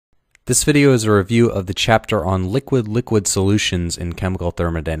This video is a review of the chapter on liquid-liquid solutions in chemical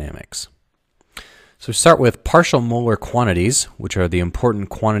thermodynamics. So we start with partial molar quantities, which are the important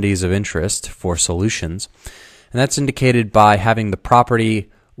quantities of interest for solutions. And that's indicated by having the property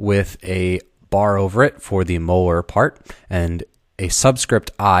with a bar over it for the molar part and a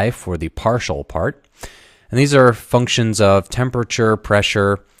subscript I for the partial part. And these are functions of temperature,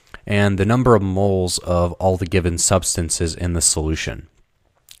 pressure, and the number of moles of all the given substances in the solution.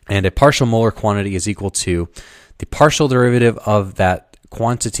 And a partial molar quantity is equal to the partial derivative of that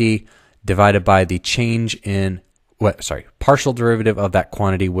quantity divided by the change in, partial derivative of that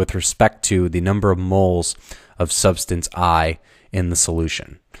quantity with respect to the number of moles of substance I in the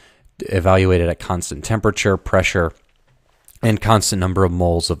solution, evaluated at constant temperature, pressure, and constant number of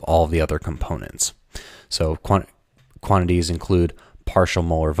moles of all the other components. So quantities include partial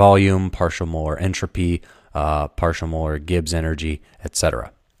molar volume, partial molar entropy, partial molar Gibbs energy,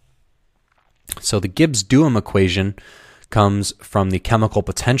 etc. So the Gibbs-Duhem equation comes from the chemical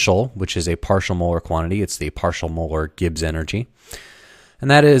potential, which is a partial molar quantity. It's the partial molar Gibbs energy. And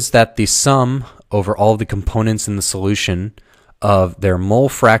that is that the sum over all the components in the solution of their mole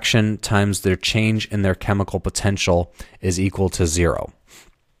fraction times their change in their chemical potential is equal to 0.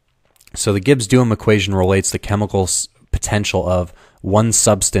 So the Gibbs-Duhem equation relates the chemical potential of one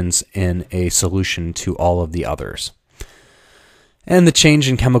substance in a solution to all of the others. And the change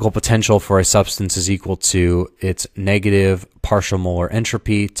in chemical potential for a substance is equal to its negative partial molar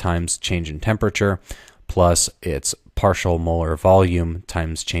entropy times change in temperature plus its partial molar volume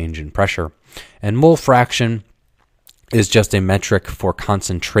times change in pressure. And mole fraction is just a metric for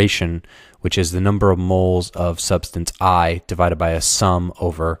concentration, which is the number of moles of substance I divided by a sum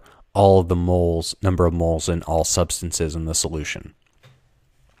over all of the moles, number of moles in all substances in the solution.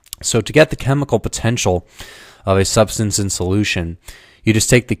 So to get the chemical potential of a substance in solution, you just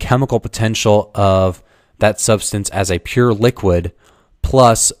take the chemical potential of that substance as a pure liquid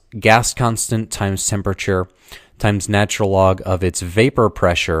plus gas constant times temperature times natural log of its vapor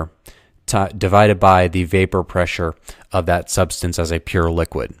pressure divided by the vapor pressure of that substance as a pure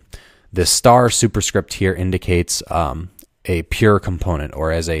liquid. The star superscript here indicates a pure component,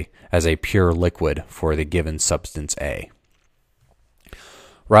 or as a pure liquid for the given substance A.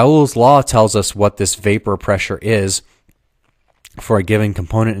 Raoult's law tells us what this vapor pressure is for a given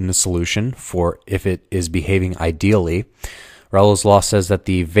component in the solution, for if it is behaving ideally. Raoult's law says that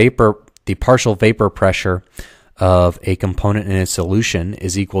the partial vapor pressure of a component in a solution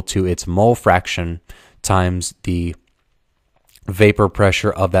is equal to its mole fraction times the vapor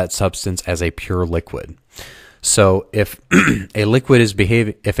pressure of that substance as a pure liquid. So if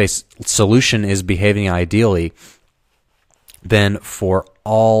if a solution is behaving ideally, then for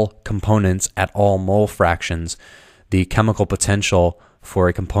all components at all mole fractions, the chemical potential for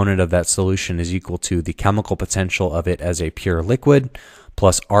a component of that solution is equal to the chemical potential of it as a pure liquid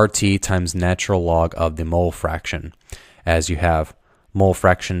plus RT times natural log of the mole fraction, as you have mole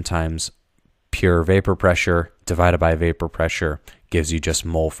fraction times pure vapor pressure divided by vapor pressure gives you just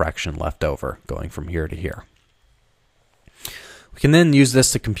mole fraction left over going from here to here. We can then use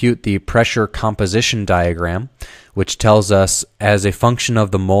this to compute the pressure composition diagram, which tells us as a function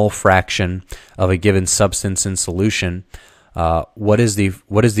of the mole fraction of a given substance in solution, what is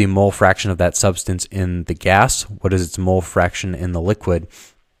the mole fraction of that substance in the gas, what is its mole fraction in the liquid,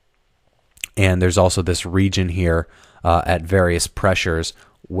 and there's also this region here at various pressures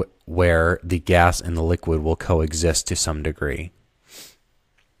where the gas and the liquid will coexist to some degree.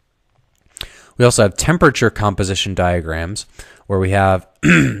 We also have temperature composition diagrams where we have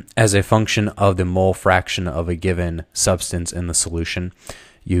as a function of the mole fraction of a given substance in the solution,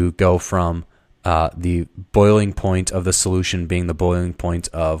 you go from the boiling point of the solution being the boiling point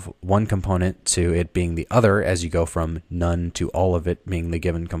of one component to it being the other, as you go from none to all of it being the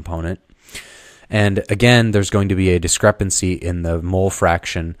given component. And again, there's going to be a discrepancy in the mole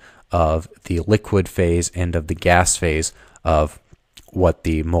fraction of the liquid phase and of the gas phase of what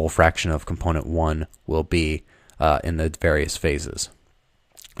the mole fraction of component 1 will be in the various phases,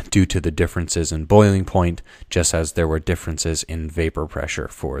 due to the differences in boiling point, just as there were differences in vapor pressure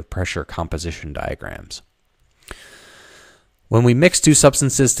for pressure composition diagrams. When we mix two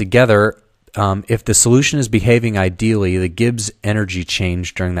substances together, if the solution is behaving ideally, the Gibbs energy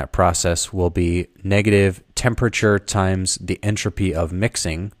change during that process will be negative temperature times the entropy of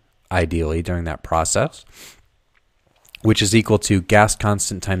mixing ideally during that process, which is equal to gas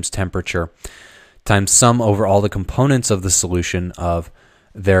constant times temperature times sum over all the components of the solution of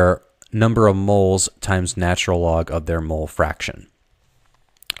their number of moles times natural log of their mole fraction.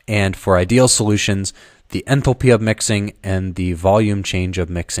 And for ideal solutions, the enthalpy of mixing and the volume change of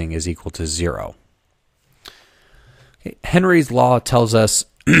mixing is equal to 0. Okay. Henry's law tells us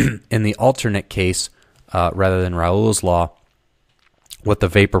in the alternate case, rather than Raoult's law, what the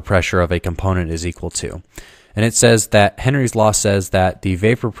vapor pressure of a component is equal to. And it says that Henry's law says that the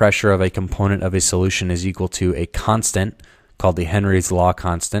vapor pressure of a component of a solution is equal to a constant called the Henry's law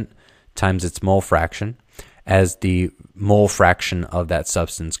constant times its mole fraction, as the mole fraction of that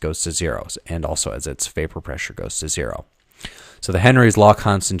substance goes to 0, and also as its vapor pressure goes to 0. So the Henry's law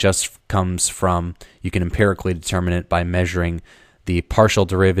constant just comes from, you can empirically determine it by measuring the partial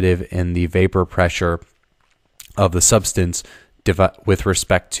derivative in the vapor pressure of the substance with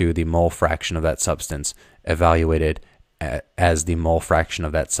respect to the mole fraction of that substance, evaluated as the mole fraction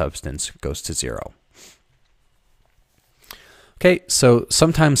of that substance goes to 0. Okay, so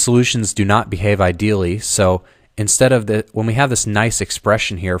sometimes solutions do not behave ideally, so instead of when we have this nice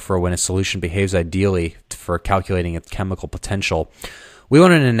expression here for when a solution behaves ideally for calculating its chemical potential, we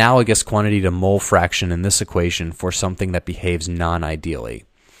want an analogous quantity to mole fraction in this equation for something that behaves non-ideally.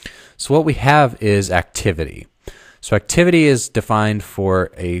 So what we have is activity. So activity is defined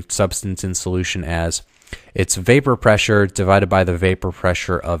for a substance in solution as its vapor pressure divided by the vapor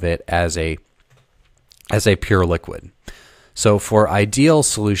pressure of it as a pure liquid. So for ideal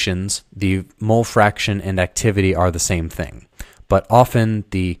solutions, the mole fraction and activity are the same thing, but often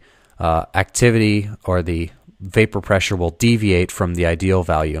the activity or the vapor pressure will deviate from the ideal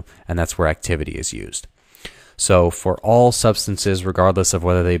value, and that's where activity is used. So for all substances, regardless of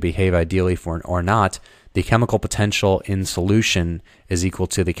whether they behave ideally or not, the chemical potential in solution is equal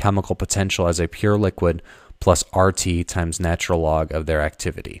to the chemical potential as a pure liquid plus RT times natural log of their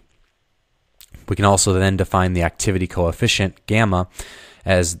activity. We can also then define the activity coefficient, gamma,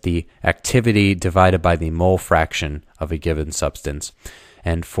 as the activity divided by the mole fraction of a given substance.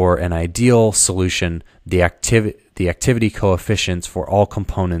 And for an ideal solution, the activity coefficients for all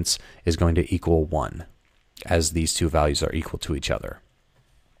components is going to equal 1, as these two values are equal to each other.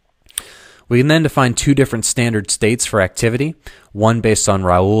 We can then define two different standard states for activity, one based on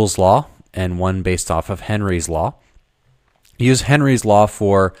Raoult's law and one based off of Henry's law. Use Henry's law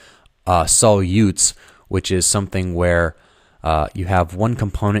for solutes, which is something where you have one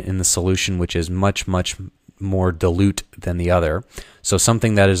component in the solution which is much more dilute than the other. So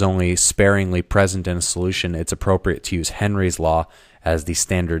something that is only sparingly present in a solution, it's appropriate to use Henry's law as the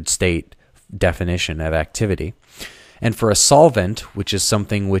standard state definition of activity. And for a solvent, which is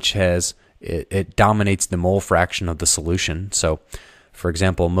something which has it dominates the mole fraction of the solution. So, for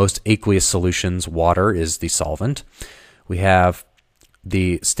example, most aqueous solutions, water is the solvent. We have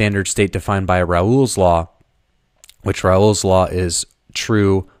the standard state defined by Raoult's law, which Raoult's law is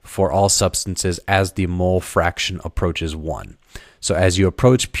true for all substances as the mole fraction approaches 1. So as you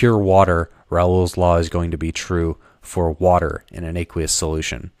approach pure water, Raoult's law is going to be true for water in an aqueous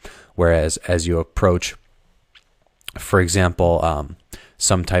solution. Whereas as you approach, for example,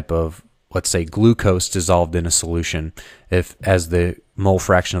 some type of, let's say, glucose dissolved in a solution, if as the mole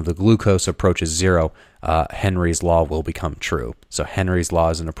fraction of the glucose approaches 0, Henry's law will become true. So Henry's law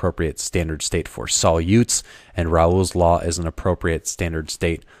is an appropriate standard state for solutes, and Raoult's law is an appropriate standard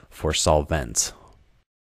state for solvents.